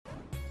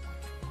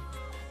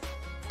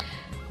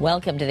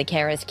Welcome to the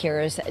Kara's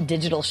Cures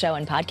digital show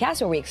and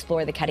podcast, where we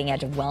explore the cutting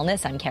edge of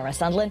wellness. I'm Kara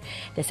Sundlun.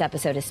 This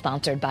episode is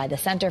sponsored by the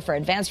Center for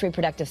Advanced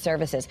Reproductive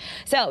Services.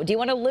 So, do you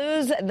want to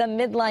lose the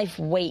midlife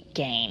weight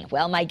gain?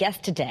 Well, my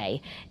guest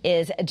today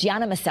is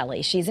Gianna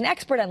Maselli. She's an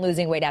expert on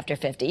losing weight after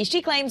 50.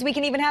 She claims we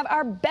can even have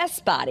our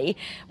best body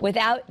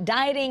without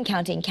dieting,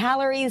 counting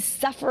calories,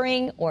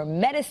 suffering, or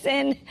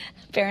medicine.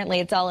 Apparently,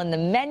 it's all in the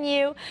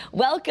menu.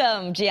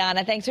 Welcome,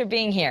 Gianna. Thanks for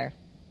being here.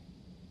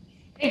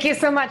 Thank you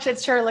so much.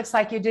 It sure looks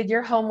like you did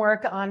your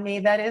homework on me.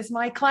 That is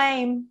my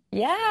claim.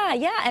 Yeah.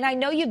 And I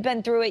know you've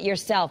been through it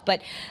yourself,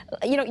 but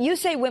you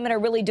say women are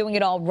really doing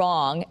it all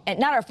wrong, and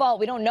not our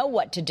fault. We don't know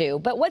what to do,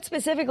 but what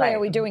specifically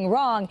are we doing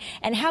wrong,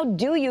 and how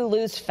do you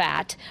lose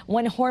fat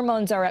when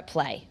hormones are at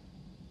play?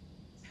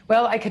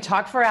 Well, I could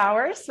talk for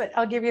hours, but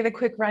I'll give you the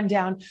quick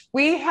rundown.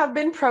 We have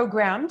been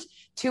programmed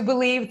to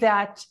believe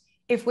that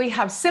if we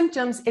have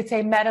symptoms, it's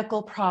a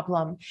medical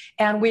problem.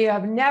 And we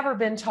have never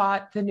been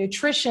taught the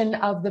nutrition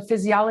of the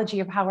physiology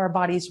of how our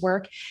bodies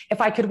work.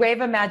 If I could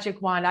wave a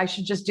magic wand, I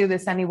should just do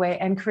this anyway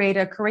and create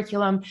a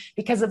curriculum,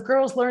 because if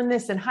girls learn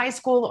this in high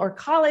school or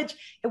college,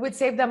 it would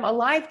save them a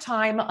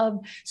lifetime of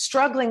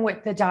struggling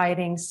with the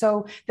dieting.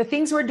 So the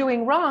things we're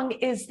doing wrong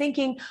is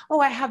thinking, oh,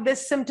 I have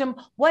this symptom.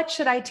 What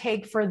should I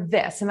take for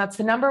this? And that's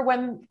the number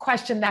one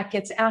question that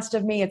gets asked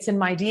of me. It's in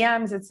my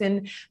DMs, it's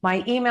in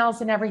my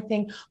emails and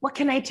everything. What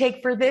can I take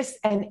for this?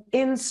 And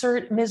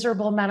insert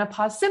miserable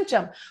menopause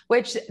symptom,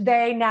 which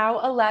they now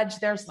allege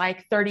there's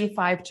like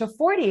 35 to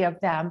 40 of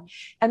them.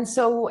 And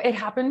so it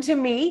happened to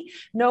me.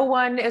 No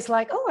one is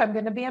like, oh, I'm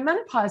going to be a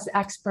menopause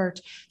expert.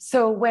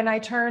 So when I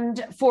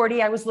turned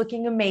 40, I was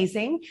looking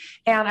amazing.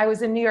 And I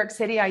was in New York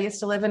City. I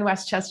used to live in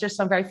Westchester,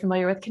 so I'm very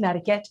familiar with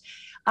Connecticut.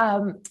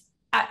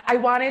 I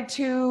wanted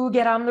to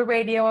get on the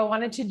radio. I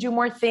wanted to do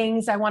more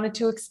things. I wanted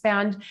to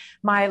expand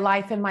my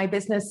life and my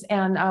business.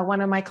 And one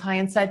of my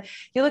clients said,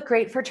 you look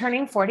great for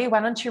turning 40.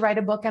 Why don't you write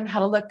a book on how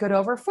to look good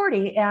over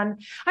 40?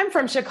 And I'm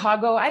from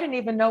Chicago. I didn't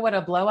even know what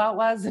a blowout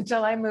was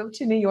until I moved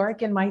to New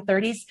York in my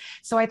 30s.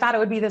 So I thought it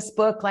would be this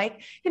book,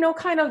 like,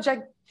 kind of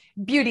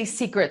beauty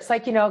secrets,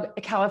 like,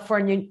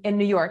 California and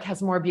New York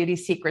has more beauty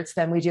secrets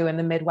than we do in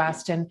the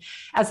Midwest. And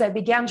as I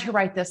began to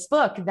write this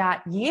book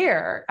that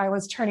year, I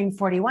was turning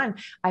 41,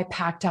 I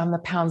packed on the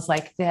pounds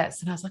like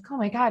this. And I was like, oh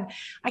my God,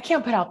 I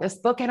can't put out this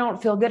book. I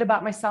don't feel good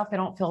about myself. I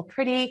don't feel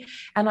pretty.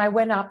 And I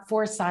went up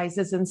 4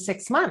 sizes in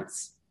 6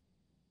 months.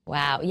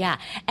 Wow. Yeah.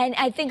 And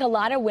I think a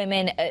lot of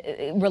women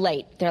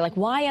relate. They're like,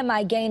 why am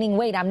I gaining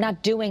weight? I'm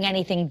not doing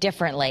anything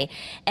differently.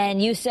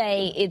 And you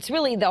say it's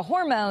really the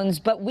hormones,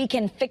 but we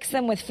can fix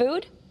them with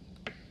food?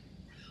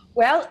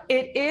 Well,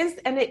 it is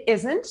and it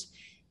isn't.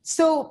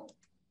 So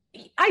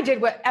I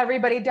did what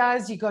everybody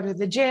does. You go to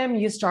the gym,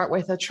 you start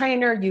with a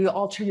trainer, you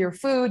alter your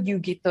food, you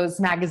get those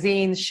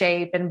magazines,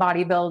 Shape and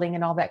Bodybuilding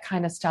and all that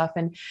kind of stuff.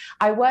 And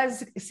I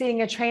was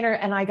seeing a trainer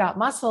and I got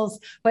muscles,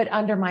 but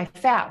under my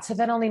fat. So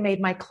that only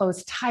made my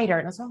clothes tighter.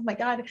 And I was, oh my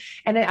God.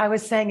 And I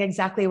was saying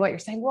exactly what you're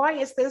saying. Why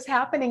is this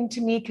happening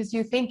to me? Because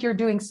you think you're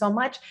doing so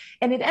much,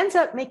 and it ends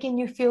up making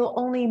you feel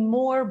only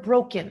more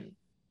broken.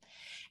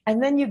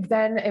 And then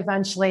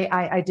eventually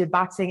I did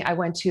boxing. I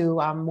went to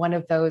one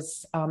of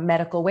those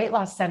medical weight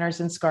loss centers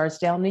in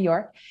Scarsdale, New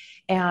York.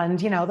 And,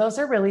 those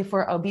are really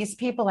for obese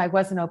people. I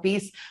wasn't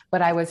obese,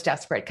 but I was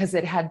desperate because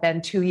it had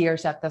been 2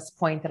 years at this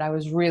point that I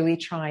was really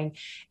trying.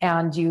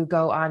 And you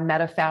go on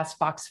Medifast,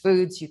 Fox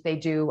Foods. They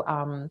do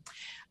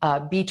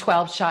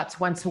B12 shots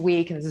once a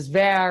week. And this is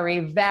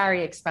very,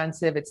 very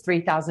expensive. It's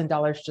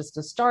 $3,000 just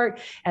to start,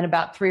 and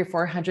about $300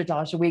 or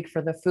 $400 a week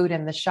for the food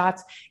and the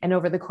shots. And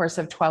over the course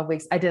of 12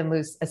 weeks, I didn't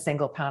lose a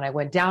single pound. I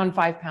went down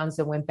 5 pounds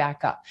and went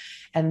back up.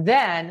 And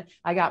then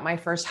I got my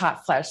first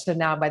hot flush. So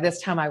now by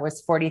this time I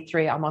was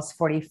 43, almost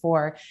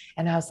 44.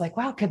 And I was like,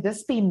 wow, could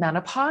this be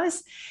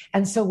menopause?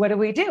 And so what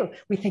do?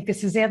 We think of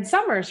Suzanne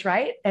Summers,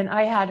 right? And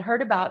I had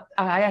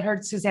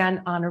heard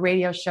Suzanne on a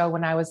radio show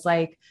when I was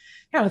like,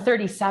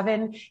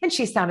 37, and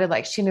she sounded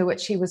like she knew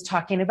what she was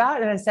talking about.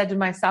 And I said to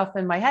myself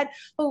in my head,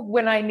 well,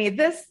 when I need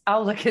this,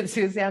 I'll look at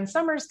Suzanne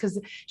Summers, because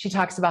she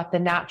talks about the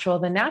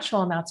natural, and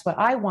that's what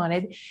I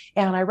wanted.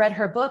 And I read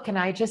her book, and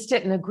I just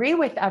didn't agree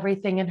with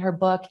everything in her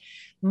book.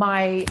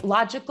 My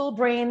logical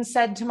brain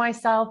said to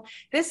myself,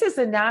 this is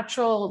a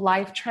natural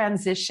life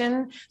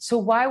transition. So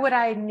why would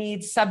I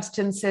need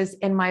substances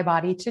in my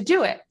body to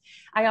do it?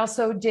 I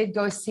also did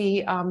go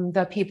see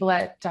the people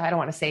at, I don't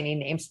want to say any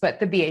names,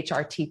 but the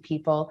BHRT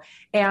people,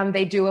 and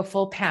they do a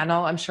full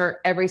panel. I'm sure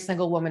every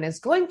single woman is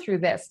going through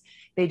this.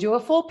 They do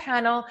a full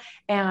panel,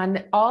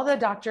 and all the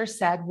doctor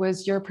said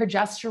was your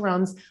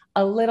progesterone's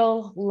a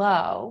little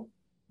low,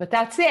 but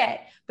that's it.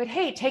 But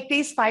hey, take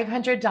these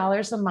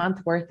 $500 a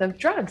month worth of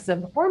drugs,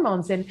 of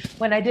hormones. And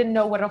when I didn't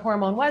know what a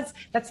hormone was,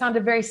 that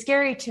sounded very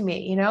scary to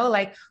me,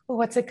 like, well,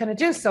 what's it going to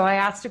do? So I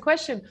asked a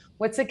question,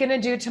 what's it going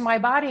to do to my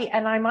body?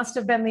 And I must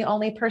have been the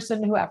only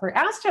person who ever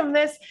asked him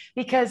this,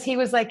 because he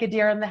was like a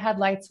deer in the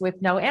headlights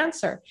with no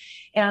answer.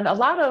 And a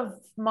lot of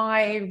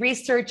my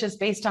research is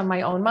based on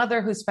my own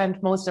mother, who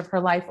spent most of her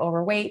life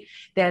overweight,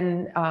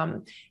 then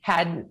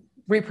had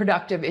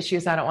reproductive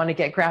issues. I don't want to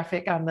get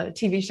graphic on the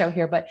TV show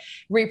here, but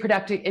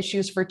reproductive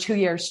issues for 2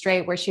 years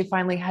straight, where she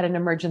finally had an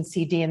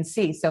emergency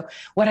D&C. So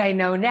what I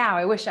know now,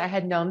 I wish I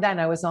had known then.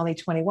 I was only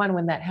 21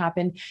 when that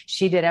happened.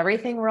 She did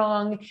everything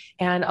wrong.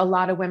 And a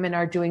lot of women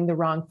are doing the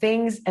wrong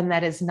things. And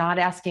that is not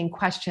asking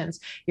questions.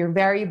 You're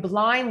very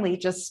blindly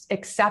just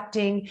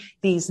accepting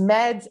these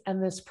meds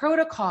and this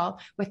protocol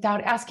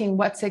without asking,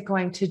 what's it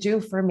going to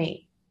do for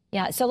me?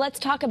 Yeah, so let's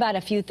talk about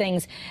a few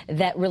things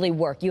that really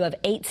work. You have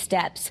 8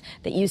 steps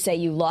that you say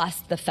you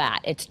lost the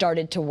fat. It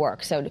started to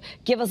work. So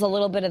give us a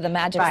little bit of the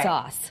magic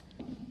sauce.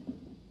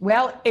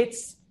 Well,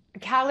 it's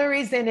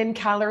calories in and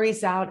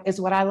calories out is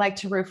what I like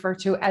to refer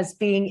to as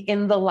being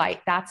in the light.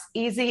 That's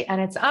easy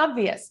and it's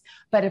obvious.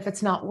 But if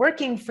it's not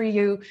working for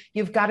you,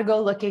 you've got to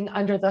go looking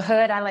under the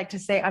hood. I like to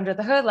say under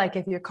the hood, like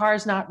if your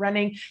car's not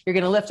running, you're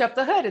going to lift up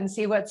the hood and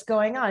see what's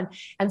going on.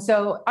 And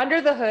so under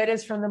the hood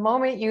is from the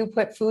moment you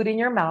put food in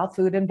your mouth,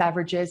 food and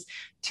beverages,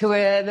 to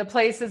the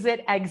places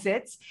it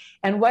exits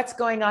and what's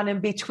going on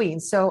in between.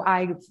 So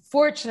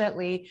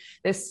fortunately,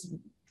 this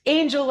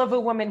angel of a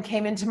woman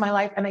came into my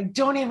life, and I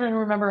don't even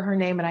remember her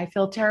name, and I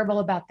feel terrible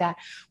about that,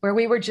 where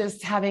we were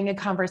just having a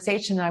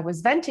conversation. And I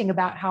was venting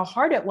about how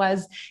hard it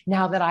was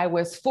now that I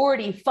was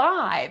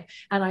 45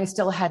 and I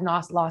still had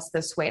not lost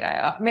this weight.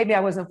 Maybe I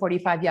wasn't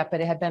 45 yet,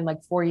 but it had been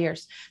like 4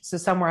 years. So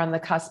somewhere on the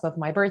cusp of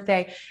my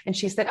birthday. And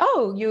she said,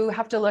 oh, you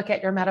have to look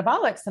at your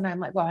metabolics. And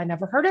I'm like, well, I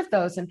never heard of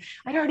those. And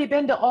I'd already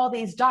been to all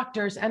these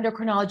doctors,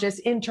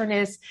 endocrinologists,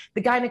 internists,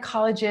 the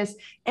gynecologists,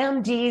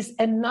 MDs,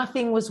 and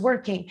nothing was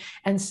working.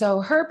 And so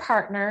her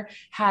partner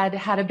had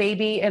a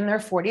baby in their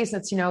 40s.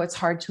 It's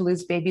hard to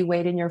lose baby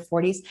weight in your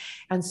 40s.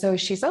 And so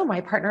she's,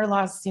 my partner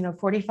lost,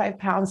 45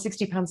 pounds,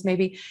 60 pounds,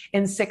 maybe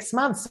in 6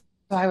 months.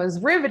 So I was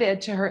riveted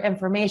to her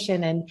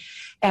information.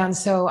 And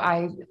so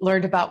I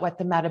learned about what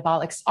the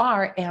metabolics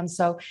are. And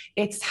so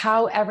it's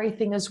how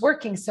everything is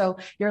working. So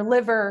your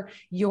liver,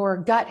 your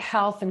gut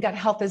health, and gut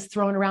health is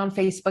thrown around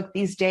Facebook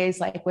these days,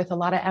 like with a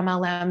lot of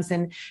MLMs,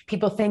 and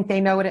people think they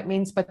know what it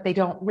means, but they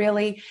don't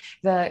really.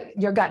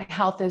 Your gut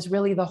health is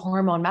really the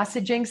hormone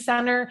messaging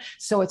center.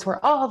 So it's where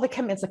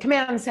it's a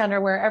command center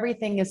where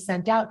everything is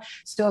sent out.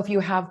 So if you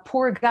have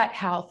poor gut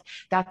health,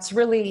 that's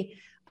really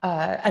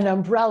an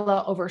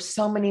umbrella over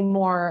so many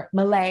more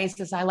malaise,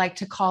 as I like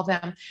to call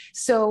them.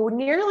 So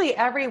nearly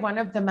every one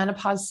of the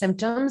menopause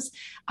symptoms,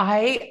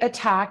 I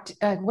attacked,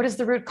 what is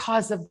the root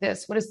cause of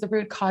this? What is the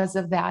root cause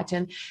of that?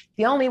 And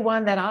the only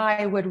one that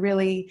I would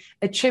really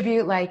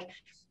attribute,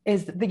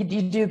 is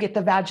you do get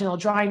the vaginal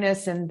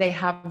dryness, and they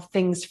have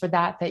things for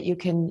that you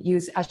can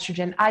use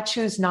estrogen. I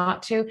choose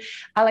not to.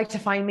 I like to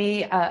find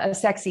me a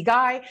sexy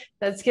guy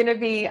that's going to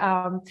be,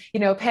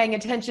 paying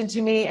attention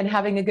to me and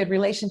having a good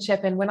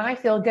relationship. And when I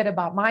feel good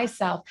about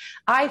myself,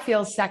 I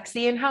feel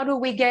sexy. And how do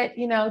we get,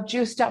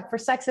 juiced up for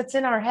sex? It's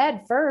in our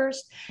head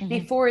first,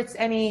 before it's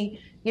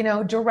any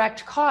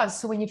direct cause.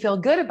 So when you feel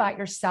good about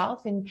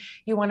yourself and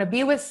you want to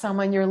be with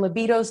someone, your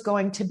libido is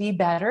going to be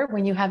better.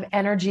 When you have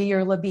energy,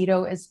 your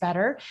libido is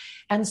better.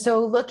 And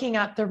so looking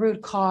at the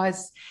root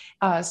cause,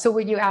 so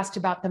when you asked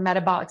about the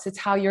metabolics, it's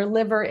how your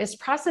liver is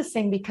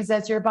processing, because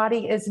as your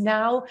body is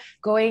now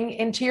going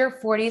into your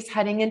 40s,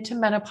 heading into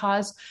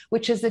menopause,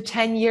 which is a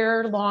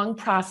 10-year long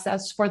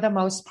process for the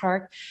most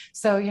part.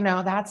 So,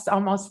 that's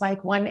almost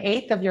like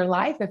 1/8 of your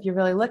life. If you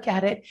really look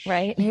at it,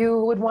 right,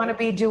 you would want to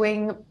be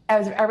doing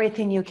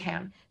everything you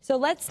can. So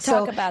let's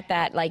talk about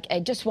that. I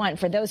just want,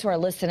 for those who are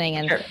listening,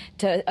 and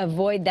to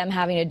avoid them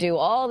having to do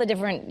all the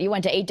different, you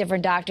went to 8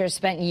 different doctors,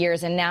 spent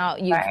years, and now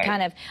you've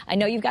I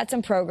know you've got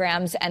some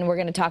programs, and we're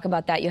going to talk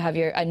about that. You have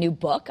a new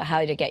book,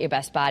 How to Get Your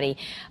Best Body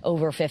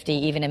Over 50,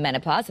 Even in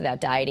Menopause, Without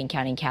Dieting,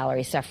 Counting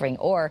Calories, Suffering,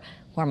 or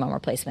Hormone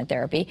Replacement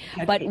Therapy.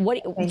 But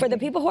for the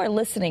people who are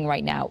listening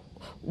right now,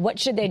 what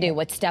should they do?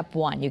 What's step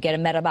one? You get a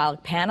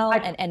metabolic panel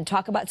and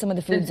talk about some of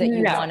the foods that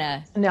you want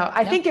to... No,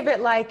 I think of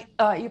it like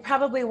you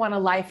probably want a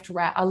life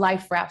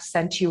raft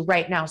sent to you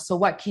right now. So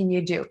what can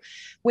you do?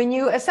 When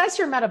you assess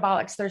your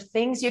metabolics, there's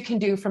things you can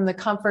do from the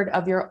comfort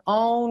of your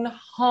own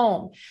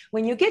home.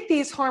 When you get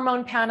these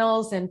hormone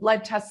panels and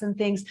blood tests and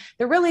things,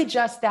 they're really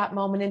just that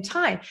moment in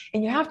time.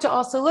 And you have to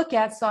also look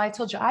at, so I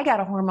told you I got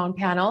a hormone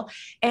panel,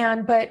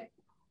 but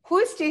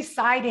who's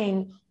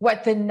deciding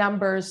what the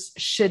numbers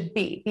should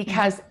be?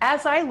 Because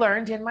as I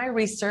learned in my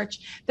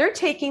research, they're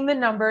taking the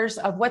numbers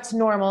of what's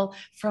normal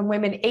from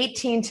women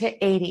 18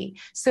 to 80.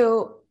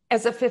 So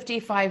as a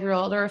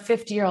 55-year-old or a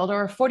 50-year-old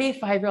or a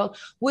 45-year-old,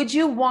 would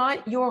you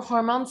want your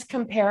hormones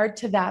compared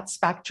to that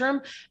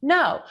spectrum?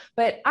 No,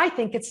 but I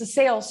think it's a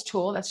sales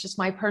tool. That's just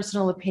my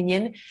personal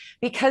opinion,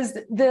 because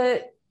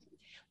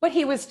what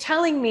he was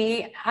telling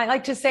me, I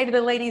like to say to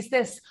the ladies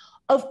this: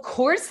 of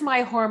course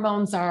my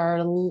hormones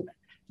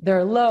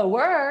they're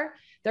lower,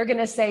 they're going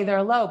to say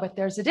they're low, but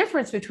there's a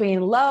difference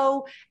between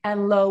low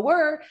and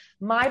lower.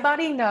 My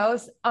body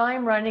knows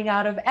I'm running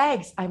out of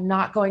eggs. I'm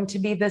not going to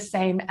be the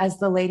same as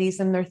the ladies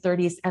in their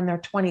 30s and their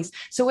 20s.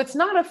 So it's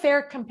not a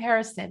fair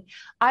comparison.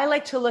 I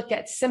like to look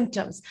at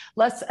symptoms.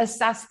 Let's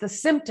assess the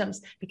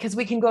symptoms because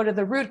we can go to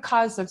the root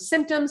cause of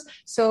symptoms.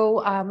 So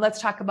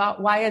let's talk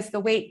about why is the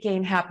weight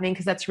gain happening?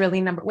 Because that's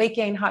really weight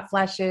gain, hot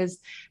flashes,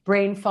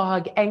 brain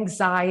fog,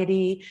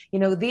 anxiety.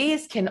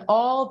 These can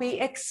all be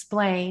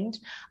explained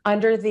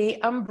under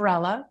the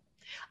umbrella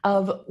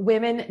of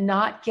women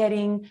not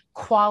getting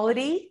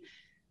quality,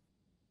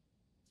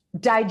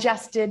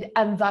 digested,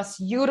 and thus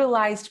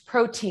utilized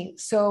protein.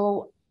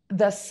 So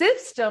the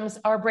systems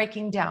are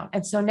breaking down.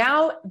 And so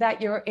now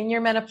that you're in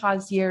your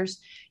menopause years,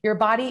 your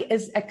body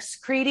is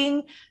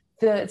excreting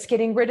it's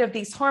getting rid of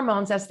these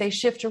hormones as they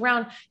shift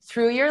around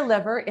through your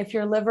liver. If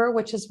your liver,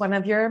 which is one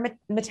of your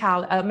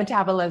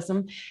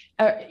metabolism,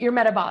 your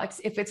metabolics,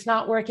 if it's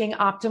not working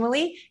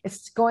optimally,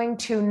 it's going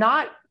to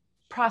not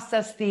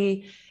process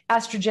the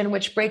estrogen,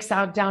 which breaks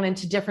out down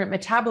into different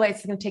metabolites.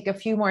 It's going to take a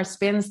few more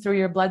spins through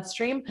your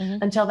bloodstream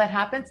until that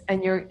happens.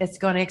 And it's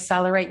going to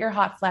accelerate your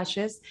hot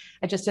flashes.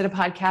 I just did a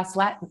podcast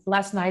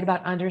last night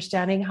about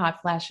understanding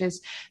hot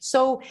flashes.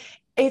 So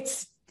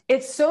it's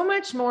so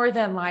much more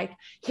than like,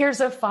 here's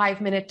a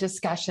 5-minute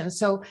discussion.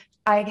 So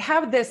I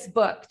have this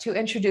book to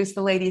introduce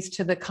the ladies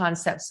to the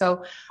concept.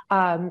 So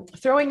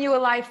throwing you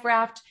a life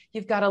raft,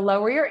 you've got to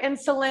lower your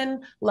insulin,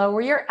 lower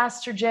your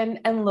estrogen,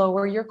 and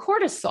lower your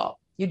cortisol.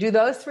 You do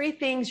those 3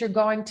 things, you're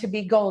going to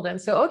be golden.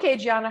 So, okay,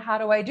 Gianna, how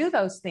do I do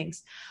those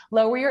things?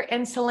 Lower your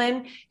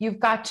insulin. You've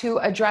got to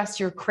address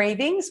your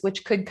cravings,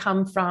 which could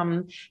come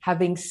from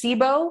having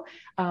SIBO.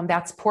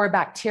 That's poor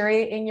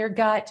bacteria in your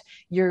gut.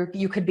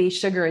 You could be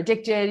sugar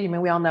addicted.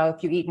 We all know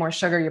if you eat more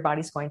sugar, your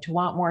body's going to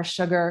want more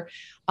sugar.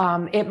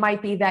 It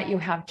might be that you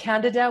have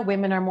candida.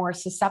 Women are more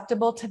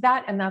susceptible to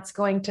that, and that's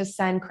going to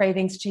send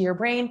cravings to your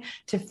brain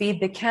to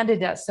feed the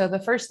candida. So the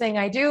first thing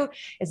I do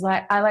is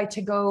I like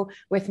to go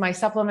with my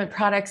supplement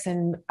products,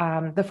 and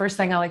the first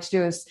thing I like to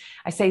do is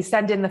I say,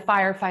 send in the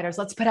firefighters.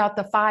 Let's put out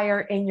the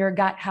fire in your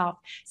gut health.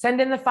 Send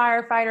in the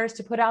firefighters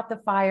to put out the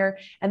fire,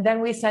 and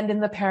then we send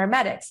in the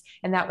paramedics,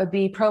 and that would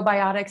be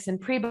probiotics and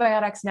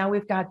prebiotics. Now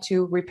we've got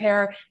to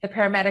repair the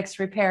paramedics,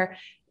 repair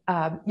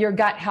your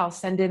gut health,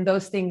 send in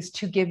those things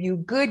to give you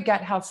good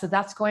gut health. So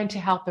that's going to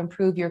help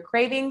improve your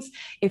cravings.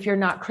 If you're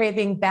not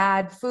craving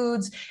bad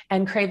foods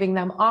and craving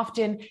them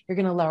often, you're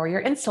going to lower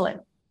your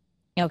insulin.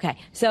 Okay,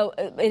 so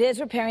it is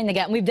repairing the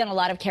gut. And we've done a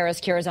lot of Kara's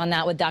Cures on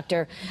that with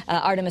Dr.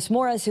 Artemis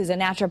Morris, who's a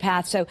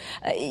naturopath. So,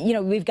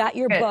 we've got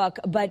your book,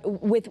 but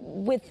with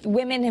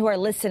women who are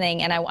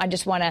listening, and I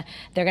just want to,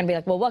 they're going to be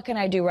like, well, what can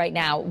I do right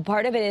now?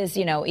 Part of it is,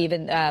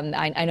 even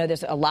I know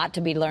there's a lot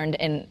to be learned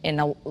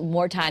in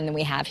more time than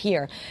we have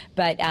here,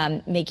 but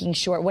making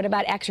sure, what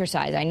about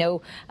exercise? I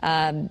know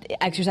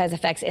exercise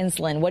affects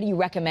insulin. What do you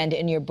recommend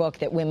in your book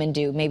that women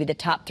do? Maybe the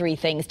top 3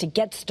 things to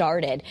get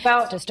started,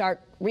 to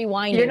start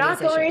rewinding.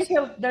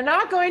 They're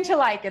not going to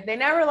like it. They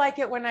never like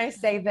it when I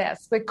say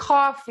this, but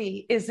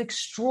coffee is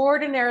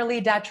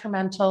extraordinarily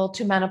detrimental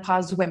to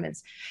menopause women.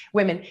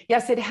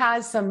 Yes, it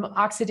has some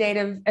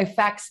oxidative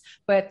effects,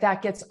 but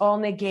that gets all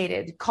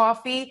negated.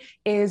 Coffee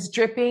is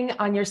dripping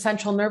on your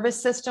central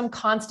nervous system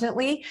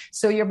constantly.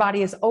 So your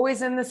body is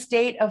always in the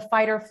state of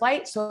fight or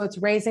flight. So it's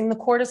raising the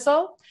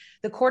cortisol.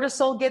 The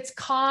cortisol gets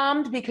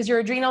calmed because your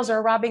adrenals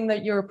are robbing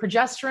your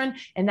progesterone,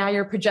 and now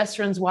your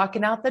progesterone's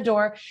walking out the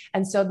door.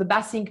 And so the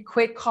best thing,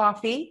 quit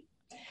coffee.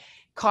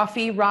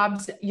 Coffee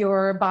robs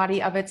your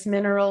body of its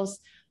minerals.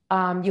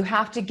 You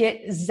have to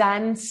get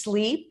Zen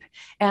sleep,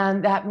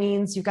 and that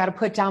means you've got to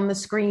put down the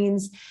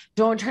screens.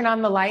 Don't turn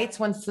on the lights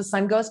once the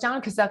sun goes down,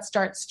 because that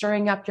starts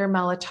stirring up your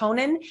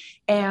melatonin,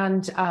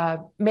 and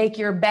make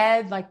your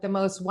bed like the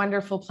most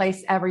wonderful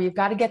place ever. You've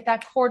got to get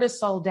that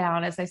cortisol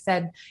down, as I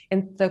said,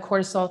 in the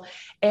cortisol.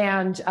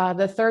 And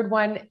the third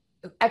one,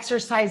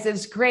 exercise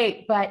is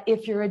great, but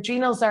if your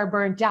adrenals are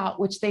burnt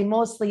out, which they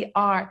mostly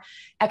are,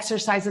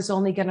 exercise is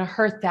only going to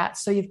hurt that.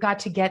 So you've got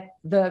to get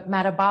the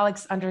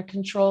metabolics under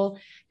control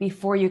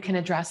before you can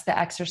address the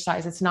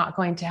exercise. It's not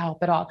going to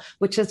help at all,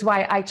 which is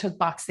why I took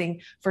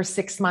boxing for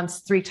 6 months,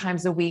 3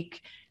 times a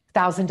week,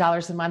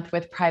 $1,000 a month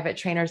with private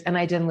trainers, and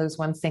I didn't lose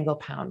 1 single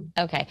pound.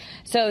 Okay.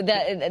 So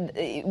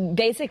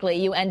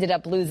basically you ended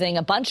up losing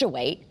a bunch of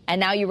weight, and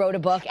now you wrote a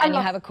book and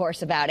you have a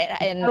course about it.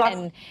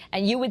 And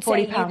you would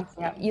say 40 pounds,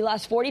 you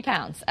lost 40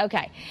 pounds.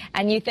 Okay.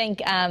 And you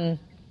think you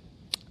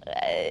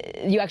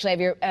actually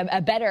have you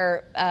have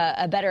better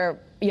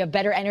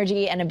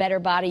energy and a better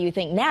body, you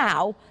think,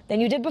 now than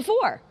you did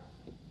before.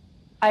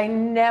 I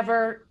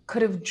never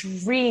could have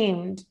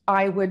dreamed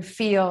I would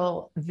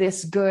feel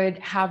this good,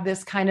 have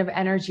this kind of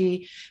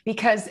energy,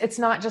 because it's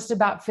not just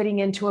about fitting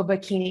into a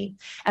bikini.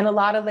 And a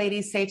lot of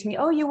ladies say to me,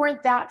 oh, you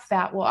weren't that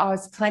fat. Well, I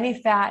was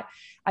plenty fat.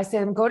 I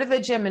said, go to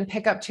the gym and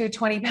pick up 2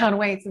 20-pound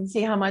weights and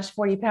see how much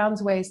 40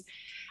 pounds weighs.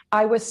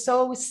 I was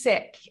so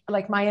sick,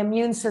 like my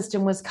immune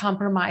system was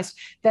compromised.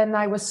 Then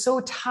I was so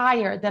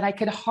tired that I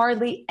could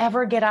hardly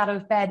ever get out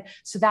of bed.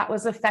 So that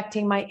was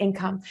affecting my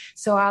income.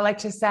 So I like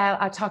to say,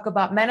 I talk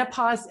about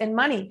menopause and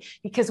money,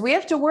 because we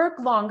have to work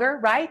longer,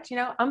 right? You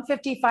know, I'm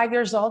 55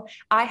 years old.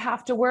 I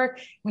have to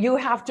work. You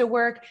have to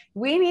work.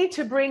 We need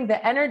to bring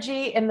the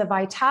energy and the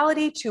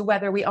vitality to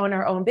whether we own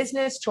our own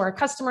business, to our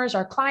customers,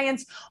 our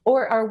clients,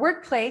 or our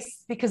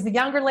workplace, because the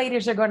younger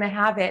ladies are going to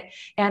have it.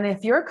 And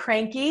if you're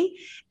cranky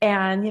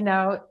and, you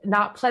know,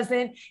 not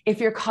pleasant, if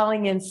you're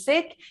calling in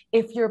sick,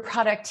 if your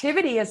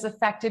productivity is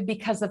affected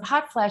because of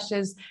hot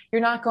flashes,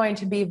 you're not going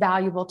to be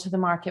valuable to the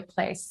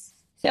marketplace.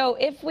 So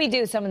if we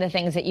do some of the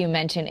things that you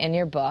mentioned in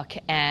your book,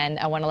 and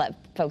I want to let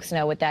folks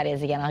know what that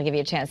is again, I'll give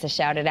you a chance to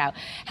shout it out.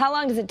 How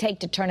long does it take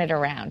to turn it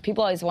around?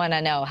 People always want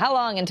to know, how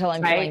long until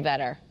I'm feeling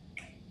better?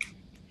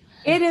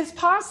 It is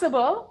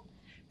possible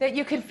that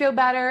you could feel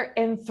better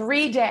in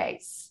 3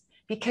 days,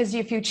 because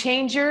if you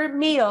change your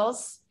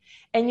meals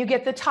and you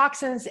get the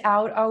toxins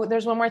out. Oh,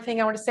 there's one more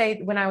thing I want to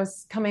say when I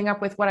was coming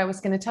up with what I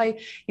was going to tell you.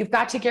 You've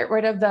got to get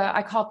rid of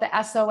I call it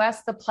the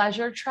SOS, the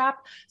pleasure trap,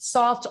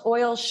 salt,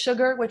 oil,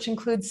 sugar, which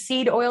includes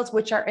seed oils,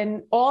 which are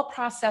in all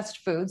processed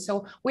foods.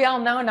 So we all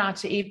know not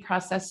to eat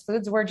processed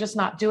foods. We're just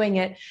not doing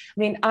it. I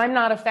mean, I'm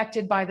not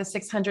affected by the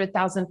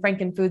 600,000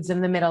 frankenfoods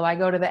in the middle. I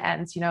go to the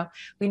ends, you know,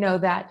 we know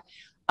that.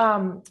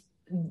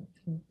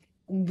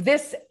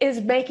 This is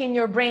making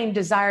your brain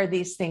desire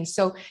these things.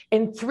 So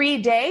in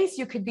 3 days,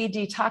 you could be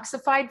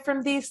detoxified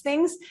from these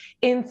things.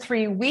 In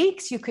 3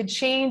 weeks, you could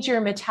change your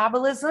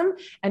metabolism.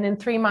 And in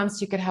 3 months,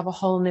 you could have a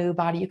whole new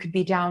body. You could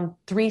be down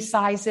 3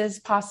 sizes,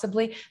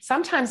 possibly,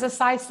 sometimes a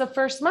size the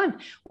first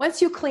month.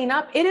 Once you clean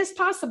up, it is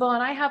possible.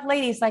 And I have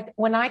ladies, like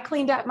when I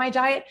cleaned up my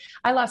diet,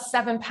 I lost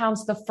 7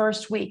 pounds the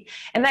first week.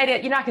 And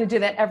you're not going to do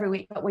that every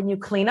week, but when you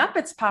clean up,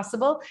 it's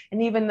possible.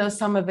 And even though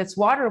some of it's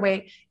water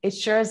weight, it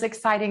sure is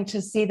exciting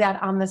to see that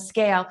on the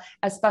scale,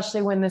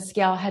 especially when the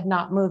scale had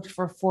not moved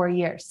for 4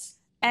 years.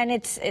 And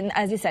it's,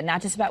 as you said,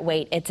 not just about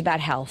weight, it's about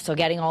health. So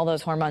getting all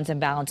those hormones in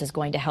balance is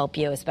going to help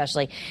you,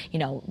 especially, you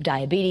know,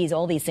 diabetes,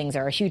 all these things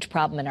are a huge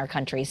problem in our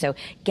country. So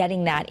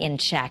getting that in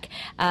check.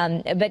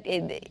 But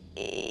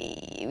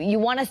you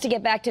want us to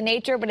get back to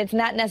nature, but it's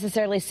not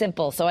necessarily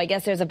simple. So I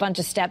guess there's a bunch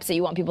of steps that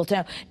you want people to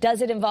know.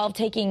 Does it involve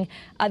taking,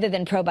 other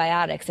than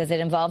probiotics, does it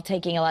involve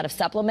taking a lot of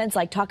supplements?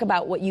 Like, talk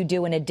about what you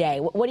do in a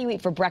day. What do you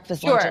eat for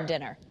breakfast, lunch, and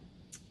dinner?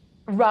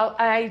 Well,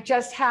 I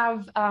just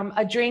have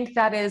a drink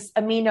that is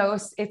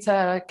aminos. It's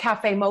a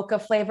cafe mocha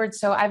flavored.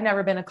 So I've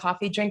never been a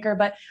coffee drinker,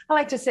 but I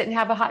like to sit and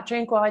have a hot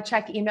drink while I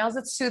check emails.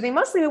 It's soothing.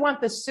 Mostly we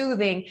want the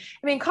soothing.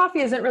 I mean,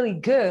 coffee isn't really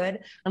good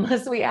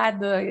unless we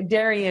add the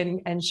dairy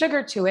and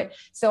sugar to it.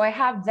 So I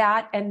have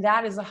that, and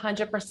that is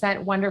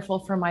 100% wonderful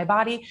for my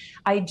body.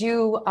 I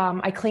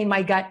clean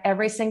my gut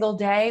every single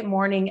day,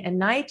 morning and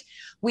night.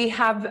 We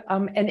have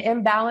an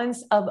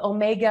imbalance of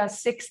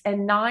omega-6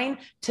 and 9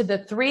 to the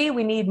 3.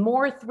 We need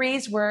more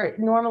 3s, where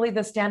normally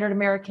the standard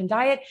American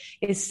diet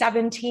is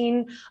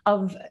 17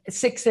 of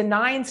 6 and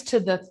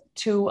 9s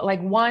to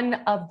like 1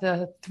 of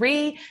the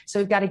 3. So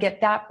we've got to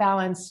get that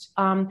balanced.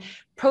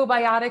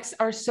 Probiotics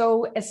are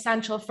so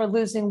essential for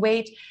losing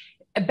weight,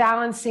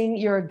 balancing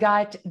your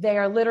gut. They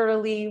are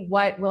literally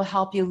what will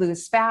help you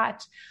lose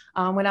fat.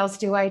 What else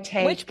do I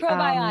take? Which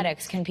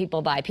probiotics can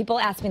people buy? People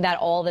ask me that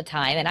all the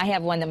time, and I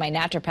have one that my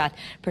naturopath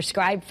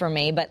prescribed for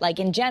me. But like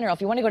in general,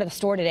 if you want to go to the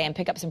store today and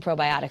pick up some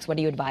probiotics, what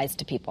do you advise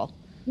to people?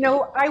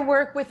 No, I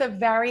work with a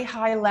very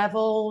high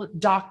level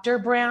doctor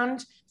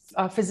brand,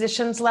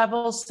 physician's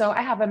level. So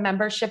I have a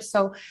membership,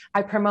 so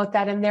I promote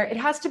that in there. It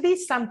has to be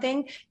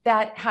something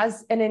that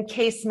has an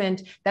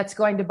encasement that's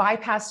going to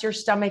bypass your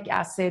stomach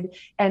acid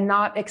and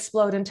not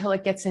explode until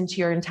it gets into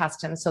your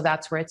intestines. So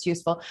that's where it's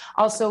useful.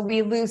 Also,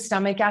 we lose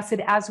stomach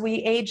acid as we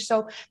age.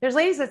 So there's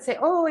ladies that say,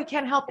 oh, it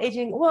can't help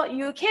aging. Well,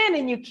 you can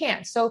and you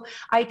can't. So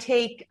I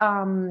take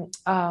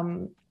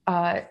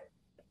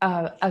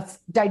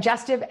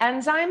digestive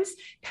enzymes,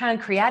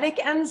 pancreatic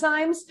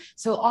enzymes.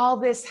 So all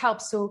this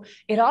helps. So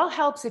it all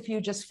helps if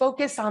you just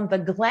focus on the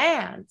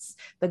glands.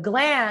 The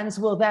glands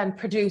will then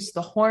produce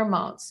the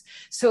hormones.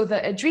 So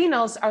the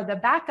adrenals are the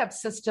backup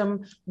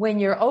system when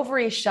your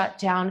ovaries shut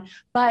down,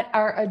 but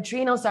our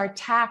adrenals are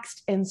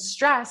taxed and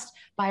stressed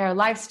by our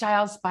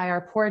lifestyles, by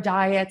our poor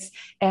diets,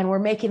 and we're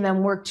making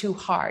them work too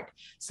hard.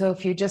 So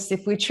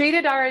if we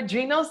treated our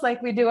adrenals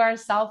like we do our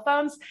cell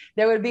phones,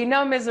 there would be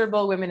no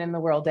miserable women in the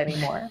world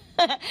anymore.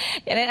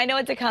 And I know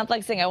it's a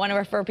complex thing. I want to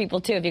refer people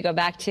to, if you go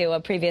back to a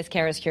previous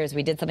Kara's Cures,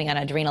 we did something on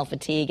adrenal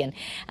fatigue.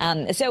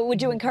 And so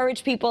would you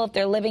encourage people, if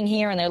they're living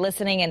here and they're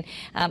listening, and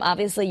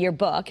obviously your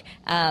book,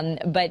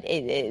 but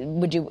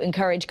would you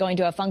encourage going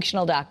to a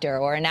functional doctor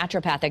or a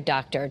naturopathic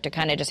doctor to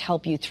kind of just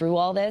help you through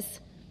all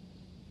this?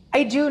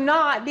 I do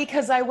not,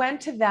 because I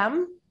went to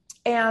them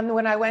And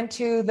when I went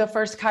to the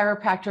first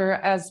chiropractor,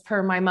 as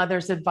per my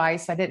mother's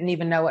advice, I didn't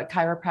even know what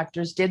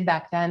chiropractors did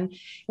back then,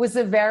 was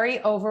a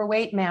very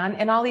overweight man.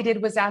 And all he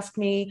did was ask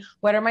me,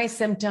 what are my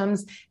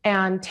symptoms,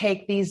 and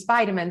take these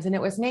vitamins. And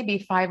it was maybe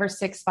 5 or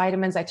 6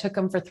 vitamins. I took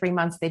them for 3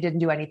 months. They didn't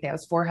do anything. It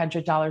was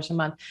 $400 a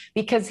month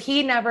because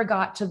he never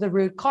got to the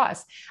root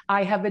cause.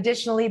 I have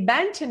additionally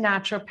been to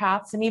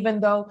naturopaths. And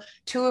even though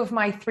 2 of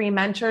my 3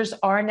 mentors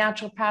are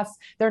naturopaths,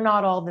 they're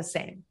not all the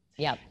same.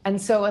 Yep. And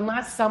so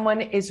unless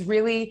someone is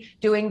really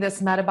doing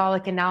this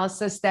metabolic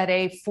analysis that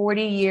a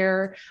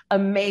 40-year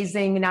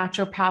amazing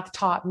naturopath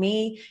taught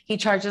me, he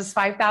charges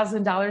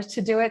 $5,000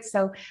 to do it.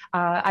 So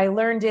I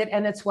learned it,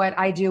 and it's what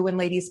I do when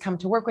ladies come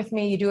to work with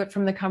me. You do it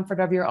from the comfort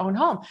of your own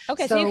home.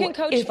 Okay, so you can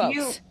coach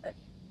folks.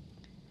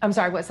 I'm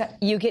sorry, what's that?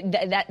 You can,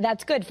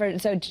 that's good.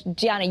 So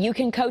Gianna, you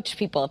can coach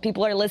people. If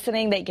people are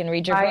listening, they can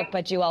read your book,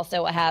 but you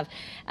also have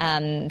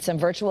some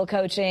virtual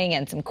coaching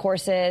and some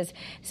courses.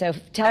 So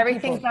tell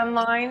everything's people.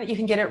 Online. You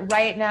can get it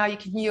right now.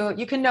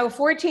 You can know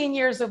 14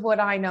 years of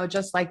what I know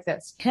just like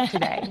this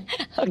today.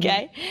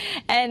 Okay.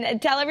 And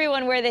tell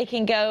everyone where they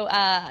can go.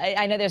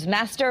 I know there's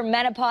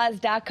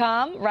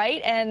mastermenopause.com,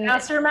 right? And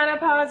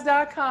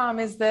mastermenopause.com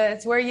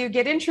it's where you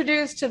get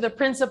introduced to the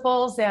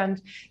principles,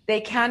 and they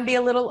can be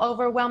a little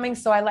overwhelming.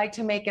 So I like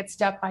to make it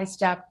step by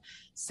step.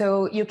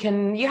 So you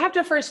have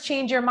to first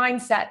change your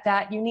mindset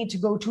that you need to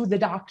go to the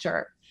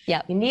doctor.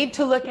 Yeah. You need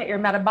to look at your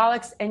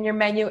metabolics and your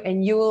menu,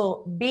 and you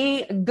will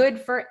be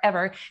good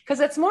forever. Because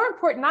it's more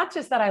important, not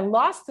just that I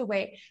lost the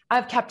weight,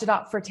 I've kept it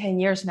up for 10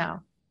 years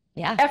now.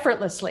 Yeah.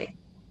 Effortlessly.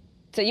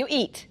 So you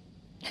eat.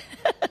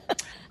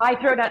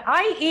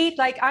 I eat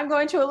like I'm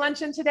going to a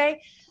luncheon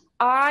today.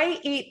 I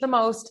eat the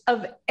most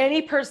of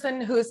any person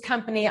whose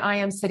company I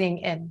am sitting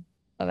in.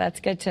 Well,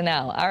 that's good to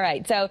know. All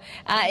right. So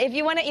if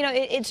you want to,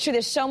 it's true.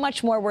 There's so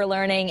much more we're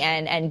learning,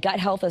 and gut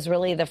health is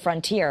really the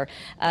frontier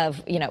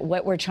of,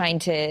 what we're trying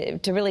to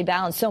really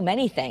balance so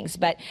many things.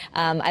 But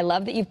I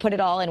love that you've put it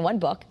all in one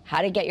book,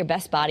 How to Get Your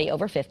Best Body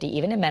Over 50,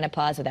 Even in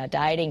Menopause Without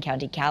Dieting,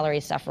 Counting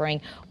Calories,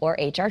 Suffering, or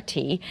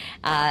HRT.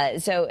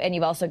 And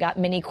you've also got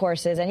mini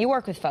courses, and you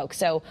work with folks.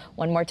 So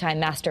one more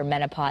time,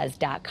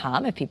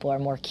 mastermenopause.com if people are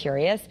more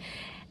curious.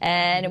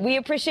 And we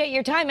appreciate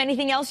your time.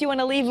 Anything else you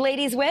want to leave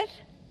ladies with?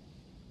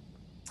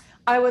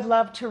 I would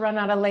love to run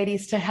out of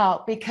ladies to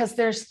help, because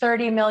there's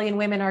 30 million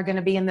women are going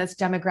to be in this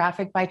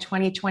demographic by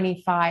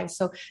 2025.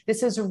 So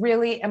this is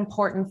really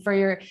important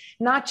for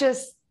not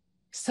just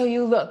so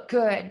you look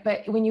good,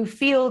 but when you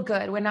feel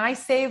good. When I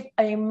save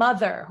a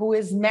mother who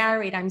is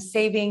married, I'm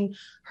saving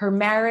her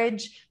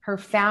marriage, her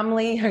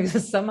family.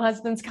 Some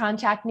husbands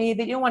contact me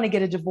that you don't want to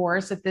get a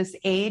divorce at this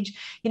age.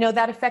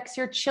 That affects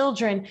your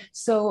children.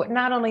 So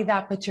not only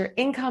that, but your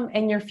income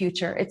and your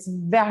future. It's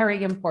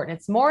very important.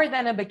 It's more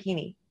than a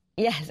bikini.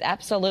 Yes,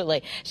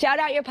 absolutely. Shout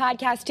out your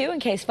podcast, too, in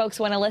case folks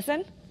want to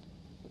listen.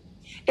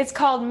 It's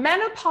called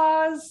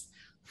Menopause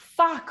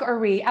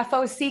Fockery,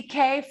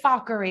 F-O-C-K,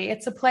 Fockery.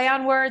 It's a play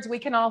on words. We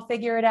can all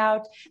figure it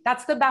out.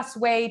 That's the best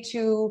way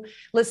to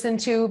listen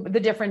to the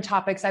different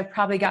topics. I've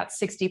probably got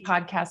 60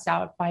 podcasts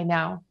out by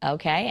now.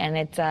 Okay. And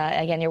it's,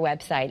 again, your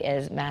website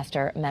is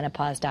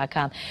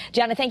mastermenopause.com.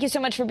 Gianna, thank you so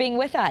much for being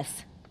with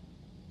us.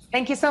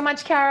 Thank you so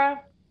much,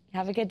 Kara.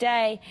 Have a good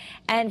day.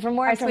 And for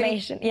more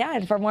information,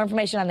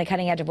 on the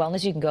cutting edge of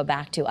wellness, you can go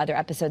back to other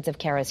episodes of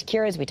Kara's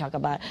Cures. We talk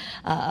about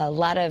a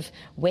lot of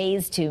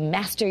ways to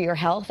master your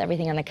health,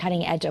 everything on the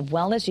cutting edge of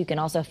wellness. You can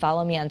also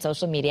follow me on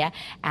social media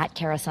at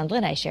Kara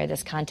Sundlin. I share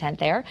this content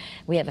there.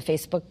 We have a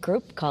Facebook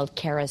group called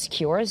Kara's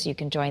Cures. You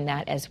can join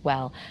that as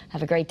well.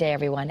 Have a great day,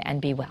 everyone, and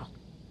be well.